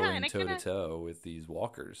course, yeah, and going toe to toe with these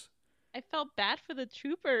walkers. I felt bad for the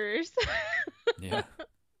troopers. Yeah.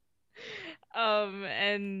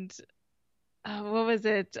 And what was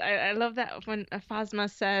it? I love that when Phasma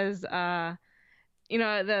says, the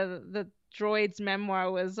droid's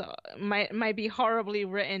memoir was might be horribly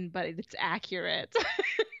written, but it's accurate.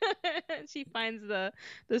 She finds the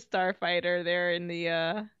starfighter there in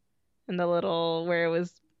the little where it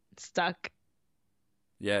was stuck.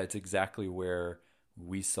 Yeah, it's exactly where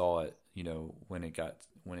we saw it, when it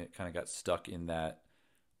kind of got stuck in that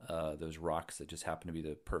those rocks that just happened to be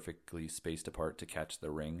the perfectly spaced apart to catch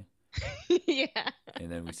the ring. Yeah. And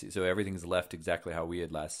then we see, so everything's left exactly how we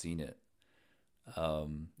had last seen it.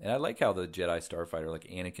 And I like how the Jedi Starfighter, like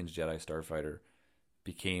Anakin's Jedi Starfighter,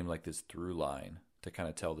 became like this through line to kind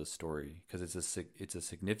of tell this story because it's a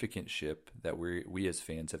significant ship that we as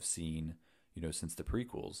fans have seen, since the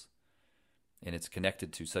prequels, and it's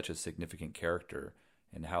connected to such a significant character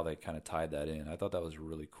and how they kind of tied that in. I thought that was a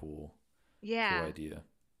really cool Yeah. idea.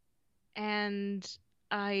 And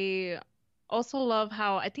I also love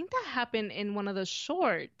how I think that happened in one of the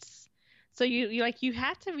shorts. So you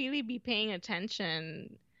had to really be paying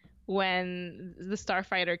attention when the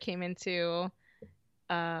starfighter came into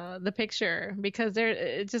the picture because there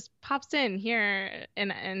it just pops in here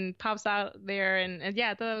and pops out there and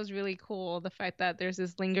yeah, I thought that was really cool, the fact that there's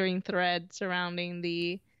this lingering thread surrounding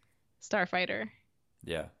the starfighter.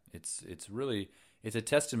 Yeah, it's a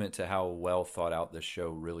testament to how well thought out this show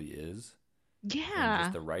really is, and just Yeah.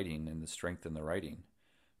 the writing and the strength in the writing,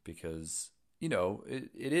 because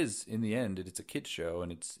it is, in the end, it's a kids show,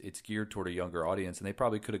 and it's geared toward a younger audience, and they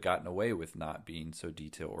probably could have gotten away with not being so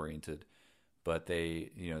detail oriented, but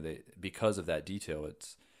they because of that detail,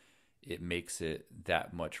 it makes it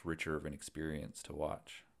that much richer of an experience to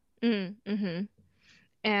watch. Mm-hmm.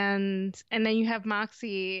 And then you have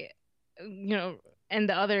Moxie, and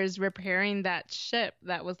the others repairing that ship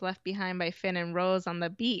that was left behind by Finn and Rose on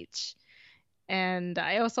the beach. And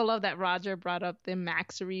I also love that Roger brought up the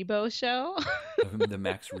Max Rebo show. The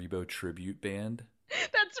Max Rebo tribute band.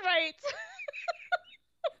 That's right.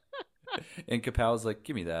 And Kapow's like,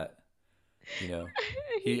 give me that. He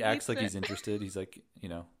He acts eats like it. he's interested. He's like,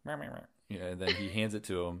 "Meow, meow, meow," and then he hands it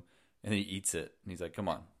to him, and then he eats it. And he's like, come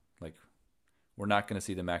on, like, we're not going to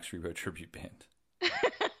see the Max Rebo tribute band.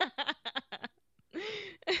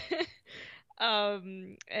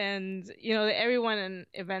 And everyone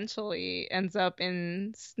eventually ends up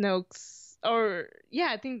in Snoke's, or yeah,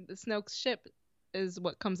 I think the Snoke's ship is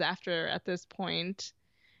what comes after at this point.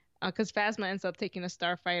 Because Phasma ends up taking a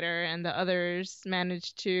starfighter, and the others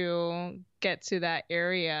manage to get to that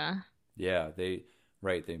area. Yeah, they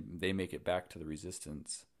make it back to the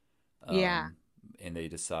Resistance, Yeah, um, and they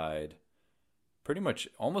decide pretty much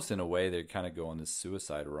almost in a way they kind of go on this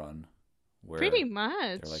suicide run pretty where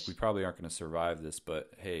they're like, we much. probably aren't going to survive this,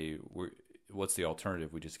 but hey, what's the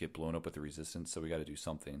alternative? We just get blown up with the Resistance, so we got to do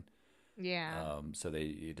something. Yeah. So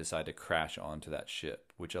they decide to crash onto that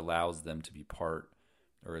ship, which allows them to be part,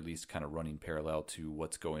 or at least kind of running parallel to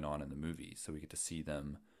what's going on in the movie. So we get to see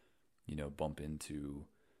them, bump into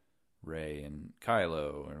Rey and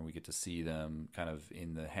Kylo, and we get to see them kind of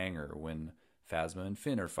in the hangar when Phasma and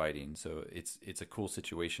Finn are fighting. So it's a cool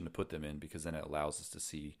situation to put them in because then it allows us to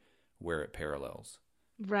see where it parallels.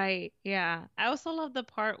 Right. Yeah. I also love the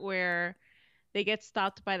part where they get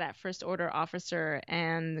stopped by that first order officer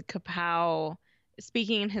and Kapow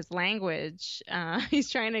speaking in his language. He's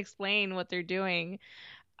trying to explain what they're doing.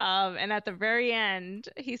 And at the very end,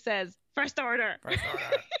 he says, "First order." First order.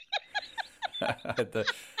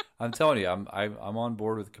 I'm telling you, I'm on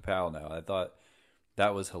board with Kapow now. I thought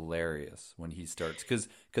that was hilarious when he starts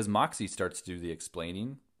because Moxie starts to do the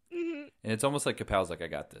explaining, Mhm. and it's almost like Kapow's like, I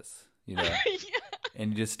got this, Yeah.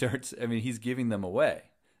 and he just starts. I mean, he's giving them away,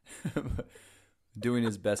 doing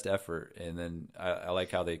his best effort, and then I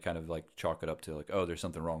like how they kind of like chalk it up to like, oh, there's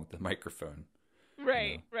something wrong with the microphone.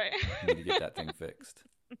 Right, right. You need to get that thing fixed.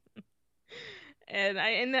 And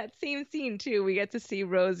in that same scene too, we get to see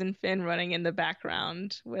Rose and Finn running in the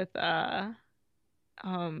background with oh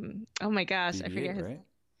my gosh, I BB-8, forget his right?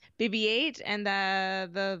 BB-8 and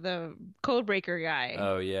the Codebreaker guy.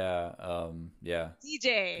 Oh yeah, yeah.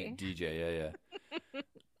 DJ. DJ, yeah.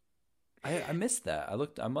 I missed that.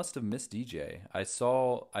 I must have missed DJ. I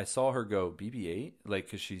saw her go BB-8, like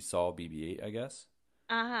because she saw BB-8, I guess.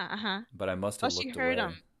 Uh-huh, uh-huh. But I must Oh, have she looked heard him.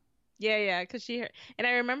 away. Yeah, yeah, because she heard. And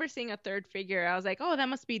I remember seeing a third figure. I was like, oh, that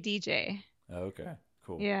must be DJ. Oh, okay,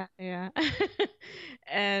 cool. Yeah, yeah.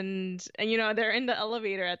 And they're in the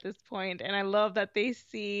elevator at this point, and I love that they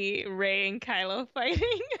see Rey and Kylo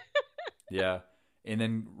fighting. Yeah, and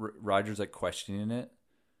then Roger's like questioning it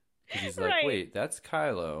because he's like, Right. "Wait, that's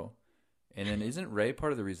Kylo." And then isn't Rey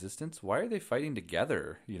part of the Resistance? Why are they fighting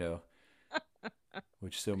together?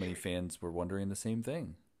 Which so many fans were wondering the same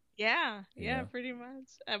thing. Yeah, You yeah, know, pretty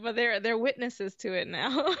much. But they're witnesses to it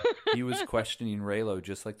now. he was questioning Reylo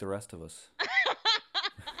just like the rest of us.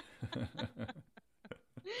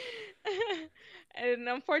 And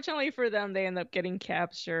unfortunately for them, they end up getting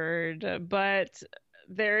captured. But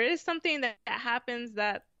there is something that happens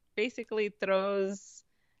that basically throws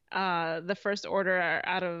the First Order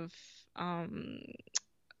um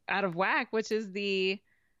out of whack, which is the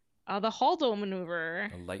Holdo maneuver.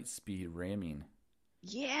 The light speed ramming.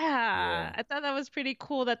 Yeah, Yeah, I thought that was pretty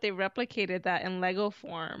cool that they replicated that in Lego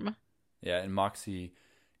form. yeah, and Moxie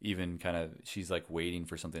even kind of she's like waiting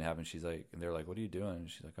for something to happen. She's like, and they're like, "What are you doing?" And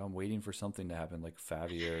she's like, "I'm waiting for something to happen, like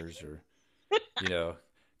Favier's or you know,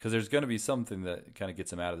 because there's going to be something that kind of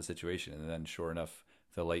gets him out of the situation." And then, sure enough,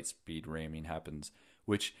 the light speed ramming happens,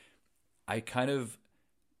 which I kind of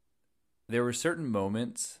there were certain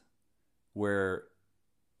moments where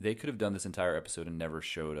they could have done this entire episode and never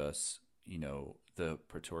showed us, the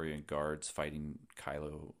Praetorian guards fighting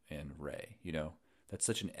Kylo and Rey. That's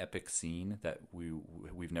such an epic scene that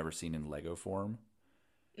we've never seen in Lego form.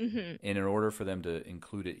 Hmm. And in order for them to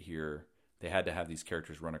include it here, they had to have these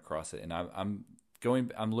characters run across it. And I'm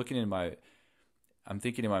thinking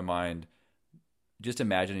in my mind, just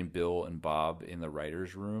imagining Bill and Bob in the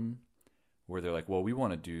writers' room, where they're like, well, we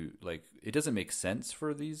want to do like it doesn't make sense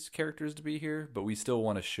for these characters to be here, but we still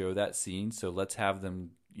want to show that scene, so let's have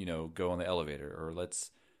them, go on the elevator, or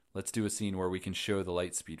let's do a scene where we can show the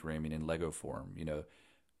light speed ramming in Lego form.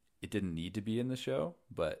 It didn't need to be in the show,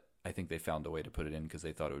 but I think they found a way to put it in because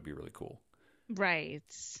they thought it would be really cool. Right.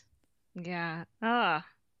 Yeah. Ah,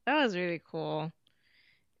 that was really cool.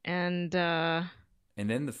 And And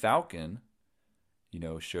then the Falcon,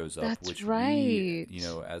 shows up, that's which we, right.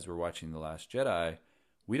 as we're watching The Last Jedi,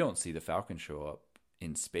 we don't see the Falcon show up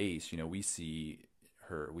in space. We see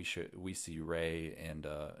we see Rey and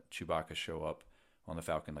Chewbacca show up on the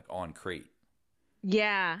Falcon, like on crate,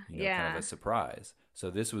 Yeah, kind of yeah. a surprise. So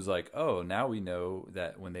this was like, oh, now we know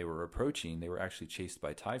that when they were approaching, they were actually chased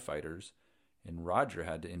by TIE fighters, and Roger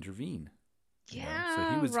had to intervene. So he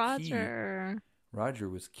Yeah, was key. Roger. Roger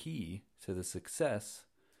was key to the success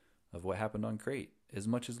of what happened on Crate, as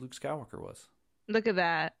much as Luke Skywalker was. Look at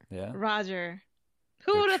that. Yeah, Roger.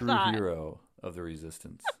 Who the would have true thought? hero of the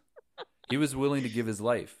Resistance. He was willing to give his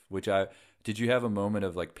life. Which did you have a moment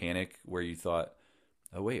of like panic where you thought,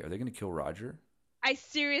 oh wait, are they going to kill Roger? I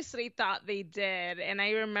seriously thought they did, and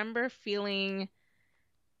I remember feeling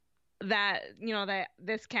that, that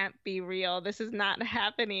this can't be real. This is not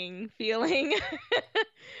happening feeling.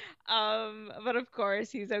 But of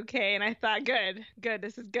course he's okay, and I thought, good, good,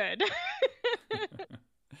 this is good.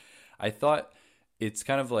 I thought it's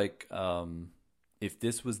kind of like if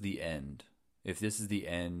this was the end, if this is the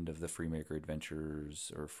end of the Freemaker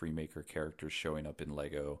adventures or Freemaker characters showing up in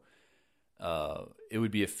Lego, it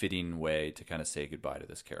would be a fitting way to kind of say goodbye to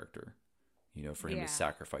this character, for him to Yeah.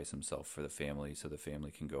 sacrifice himself for the family so the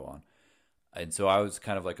family can go on. And so I was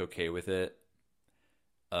kind of like okay with it,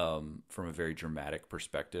 from a very dramatic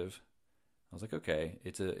perspective. I was like, okay,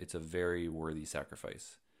 it's a very worthy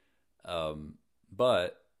sacrifice.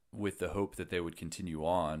 But with the hope that they would continue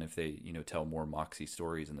on if they, tell more Moxie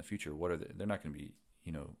stories in the future. What are they? They're not going to be,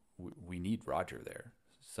 we need Roger there.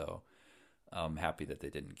 So I'm happy that they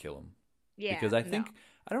didn't kill him Yeah, because I no. think,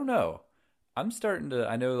 I don't know. I'm starting to,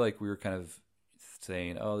 I know like we were kind of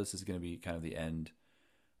saying, oh, this is going to be kind of the end,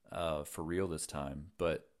 for real this time,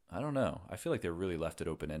 but I don't know. I feel like they really left it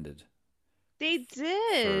open ended They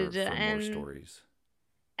for did. more stories.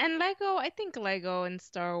 And Lego, I think Lego and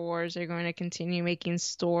Star Wars are going to continue making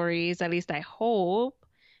stories, at least I hope.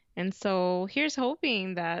 And so here's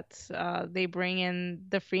hoping that they bring in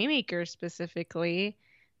the Freemaker specifically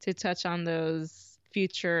to touch on those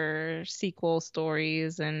future sequel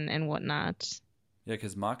stories and whatnot. Yeah,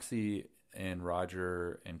 because Moxie and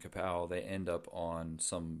Roger and Kapow, they end up on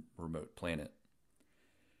some remote planet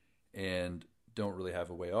and don't really have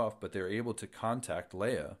a way off, but they're able to contact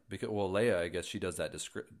Leia because, well, Leia, I guess she does that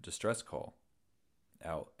distress call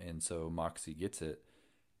out, and so Moxie gets it,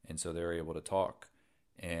 and so they're able to talk,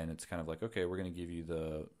 and it's kind of like, okay, we're going to give you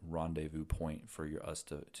the rendezvous point for us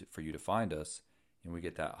for you to find us, and we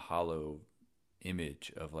get that hollow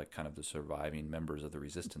image of like kind of the surviving members of the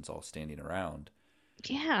resistance all standing around,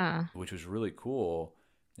 Yeah. which was really cool.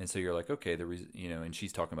 And so you're like, okay, and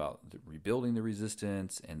she's talking about rebuilding the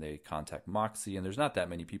resistance, and they contact Moxie, and there's not that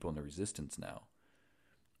many people in the resistance now.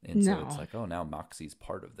 And so it's No. like, oh, now Moxie's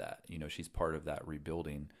part of that. She's part of that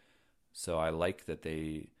rebuilding. So I like that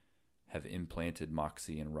they have implanted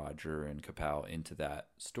Moxie and Roger and Kapow into that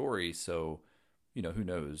story. So, who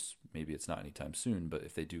knows? Maybe it's not anytime soon, but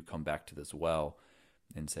if they do come back to this well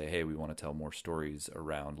and say, hey, we want to tell more stories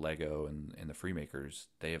around Lego and the Freemakers,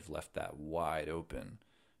 they have left that wide open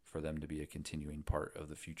for them to be a continuing part of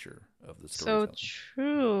the future of the So storytelling.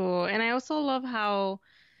 true. And I also love how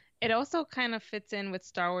it also kind of fits in with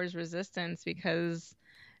Star Wars Resistance because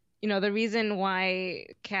the reason why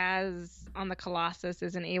Kaz on the Colossus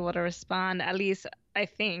isn't able to respond, at least I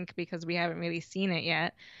think, because we haven't really seen it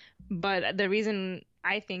yet, but the reason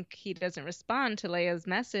I think he doesn't respond to Leia's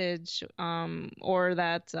message, or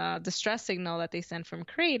that distress signal that they sent from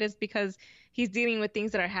Crate is because he's dealing with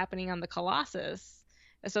things that are happening on the Colossus,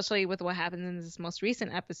 especially with what happens in this most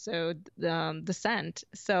recent episode, Descent.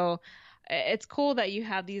 So it's cool that you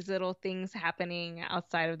have these little things happening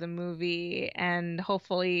outside of the movie, and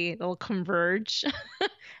hopefully they'll converge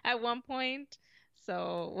at one point.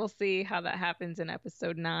 So we'll see how that happens in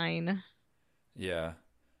episode 9. Yeah.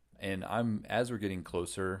 And as we're getting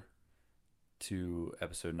closer to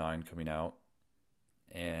episode 9 coming out,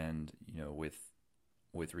 and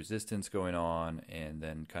with Resistance going on, and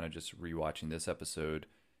then kind of just rewatching this episode,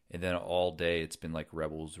 and then all day it's been like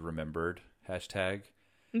Rebels Remembered hashtag,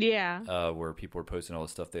 Yeah. where people are posting all the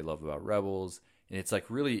stuff they love about Rebels, and it's like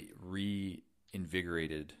really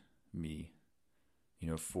reinvigorated me,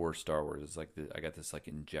 for Star Wars. It's like I got this like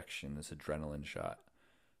injection, this adrenaline shot.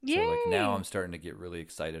 So like now I'm Yay. starting to get really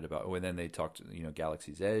excited about. Oh, and then they talked,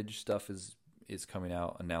 Galaxy's Edge stuff is coming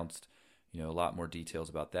out, announced, a lot more details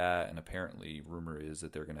about that, and apparently rumor is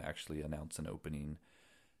that they're going to actually announce an opening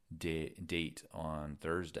date on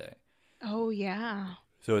Thursday. Oh, yeah.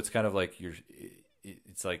 So it's kind of like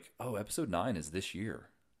it's like, oh, episode 9 is this year,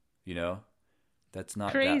 you know? That's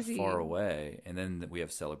not that far Crazy. away. And then we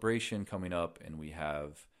have Celebration coming up, and we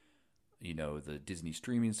have, the Disney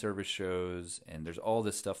streaming service shows, and there's all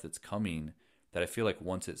this stuff that's coming that I feel like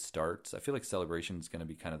once it starts, I feel like Celebration is going to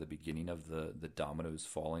be kind of the beginning of the dominoes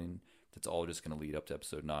falling. That's all just going to lead up to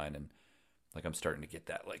episode 9. And like, I'm starting to get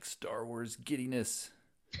that like Star Wars giddiness.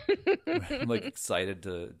 I'm like excited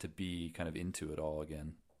to be kind of into it all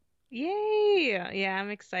again. Yay. Yeah, I'm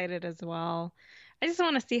excited as well. I just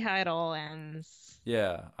want to see how it all ends.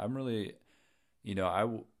 Yeah, I'm really,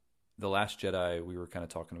 the Last Jedi, we were kind of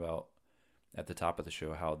talking about at the top of the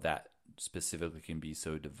show how that specifically can be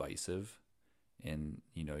so divisive, and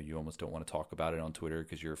you almost don't want to talk about it on Twitter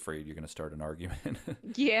because you're afraid you're going to start an argument.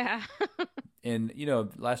 Yeah. And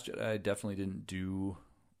Last Jedi definitely didn't do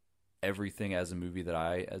everything as a movie that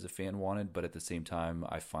I as a fan wanted, but at the same time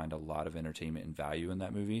I find a lot of entertainment and value in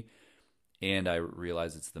that movie, and I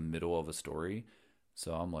realize it's the middle of a story.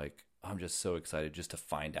 So I'm just so excited just to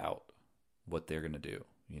find out what they're going to do.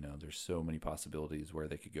 There's so many possibilities where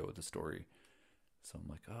they could go with the story. So I'm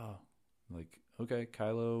like, oh, like, okay,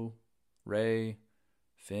 Kylo, Rey,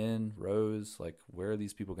 Finn, Rose, like, where are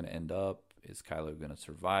these people going to end up? Is Kylo going to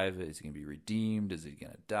survive it? Is he going to be redeemed? Is he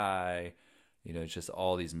going to die? You know, it's just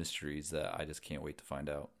all these mysteries that I just can't wait to find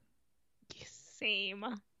out. Same.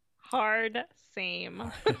 Hard same.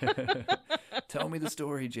 Tell me the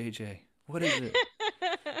story, JJ. What is it?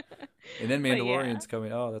 And then But yeah, Mandalorian's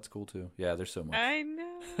coming. Oh, that's cool too. Yeah, there's so much. I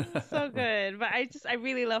know. So good. But I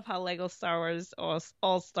really love how Lego Star Wars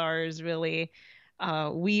All Stars really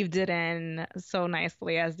weaved it in so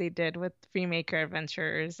nicely as they did with Freemaker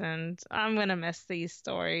Adventures. And I'm gonna miss these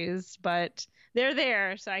stories, but they're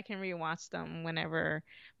there, so I can rewatch them whenever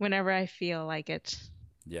I feel like it.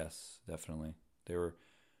 Yes, definitely. They were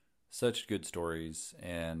such good stories,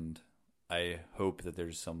 and I hope that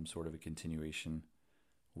there's some sort of a continuation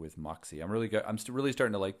with Moxie. I'm still really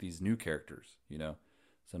starting to like these new characters, you know.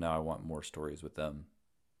 So now I want more stories with them.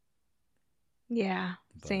 Yeah,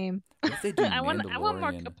 But same. what if they do I want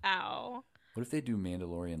more Mandalorian? kapow. What if they do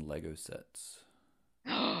Mandalorian Lego sets?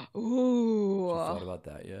 Have you Ooh. thought about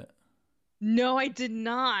that yet? No, I did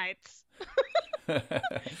not. And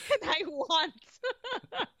I want.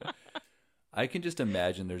 I can just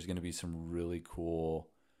imagine there's going to be some really cool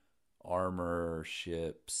armor,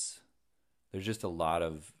 ships. There's just a lot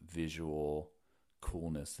of visual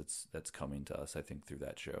coolness that's coming to us, I think, through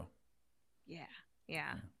that show. Yeah,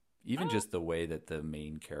 yeah. Yeah. Even Oh, just the way that the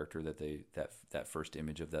main character that first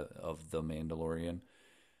image of the Mandalorian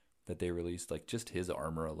that they released, like just his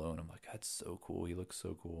armor alone, I'm like, that's so cool. He looks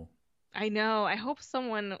so cool. I know. I hope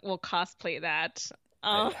someone will cosplay that.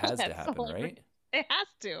 It has to That's happen, Celebration. right? It has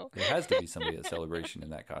to. There has to be somebody at Celebration in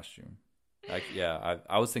that costume.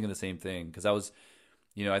 I was thinking the same thing because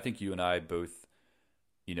I think you and I both,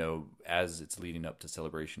 as it's leading up to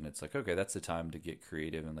Celebration, it's like, okay, that's the time to get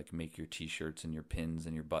creative and like make your T-shirts and your pins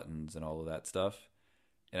and your buttons and all of that stuff.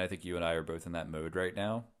 And I think you and I are both in that mode right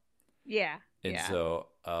now. Yeah, And yeah. so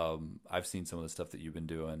I've seen some of the stuff that you've been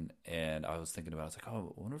doing, and I was thinking about, I was like,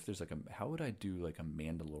 oh, I wonder if there's how would I do like a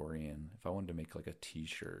Mandalorian if I wanted to make like a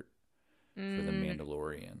T-shirt for the Mm,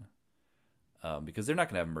 Mandalorian? Because they're not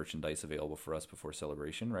going to have merchandise available for us before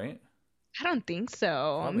Celebration, right? I don't think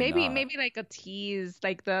so. Probably Maybe not. like a tease,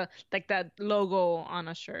 like that logo on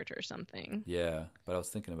a shirt or something. Yeah, but I was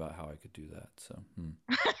thinking about how I could do that. So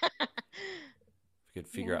if I could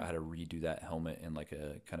figure Yeah. out how to redo that helmet in like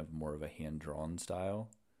a kind of more of a hand-drawn style,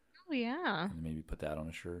 Oh yeah. and maybe put that on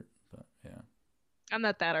a shirt. But yeah, I'm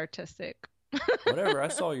not that artistic. whatever. I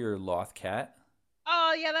saw your Loth cat.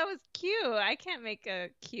 Oh yeah, that was cute. I can't make a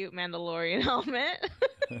cute Mandalorian helmet.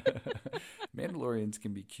 Mandalorians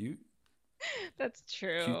can be cute. That's Cutesy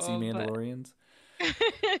true, but Mandalorians.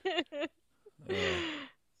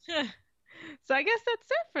 Uh, so I guess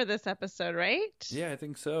that's it for this episode, right? yeah, I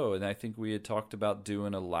think so. And I think we had talked about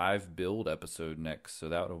doing a live build episode next. So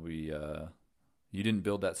that'll be you didn't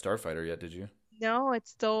build that starfighter yet, did you? No, it's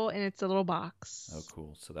still in its little Oh, box.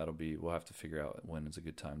 cool. So we'll have to figure out when is a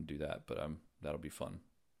good time to do that, but that'll be fun.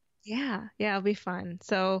 Yeah, yeah, it'll be fun.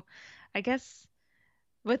 So I guess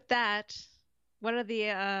with that, what are the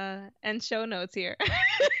end show notes here?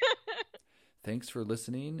 Thanks for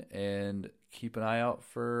listening, and keep an eye out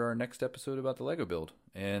for our next episode about the Lego build.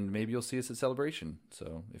 And maybe you'll see us at Celebration.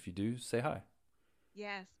 So if you do, say hi.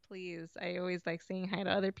 Yes, please. I always like saying hi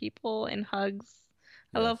to other people and hugs.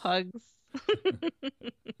 I love Yes.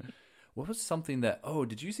 hugs. What was something that, oh,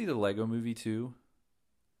 did you see the Lego movie too?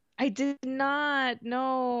 I did not.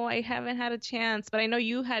 No, I haven't had a chance, but I know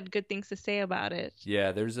you had good things to say about it.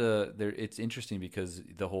 Yeah, it's interesting because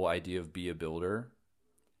the whole idea of be a builder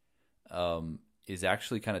is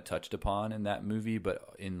actually kind of touched upon in that movie, but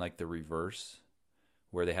in like the reverse,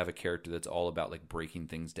 where they have a character that's all about like breaking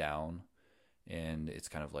things down, and it's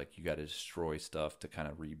kind of like you got to destroy stuff to kind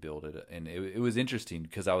of rebuild it. And it was interesting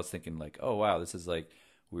because I was thinking like, oh wow, this is like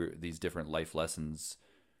we're these different life lessons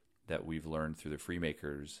that we've learned through the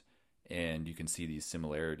Freemakers, and you can see these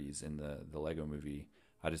similarities in the Lego movie.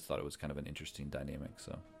 I just thought it was kind of an interesting dynamic,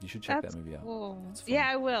 so you should check that That's movie out. cool. It's fun. Yeah,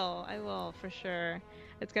 I will. I will for sure.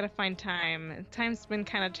 It's gotta find time. Time's been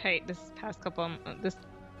kind of tight this past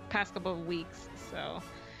couple of weeks. So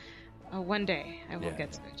one day I will Yeah,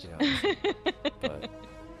 get to yeah, it. but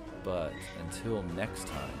but until next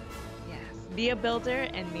time. Yes. Be a builder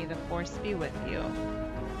and may the force be with you.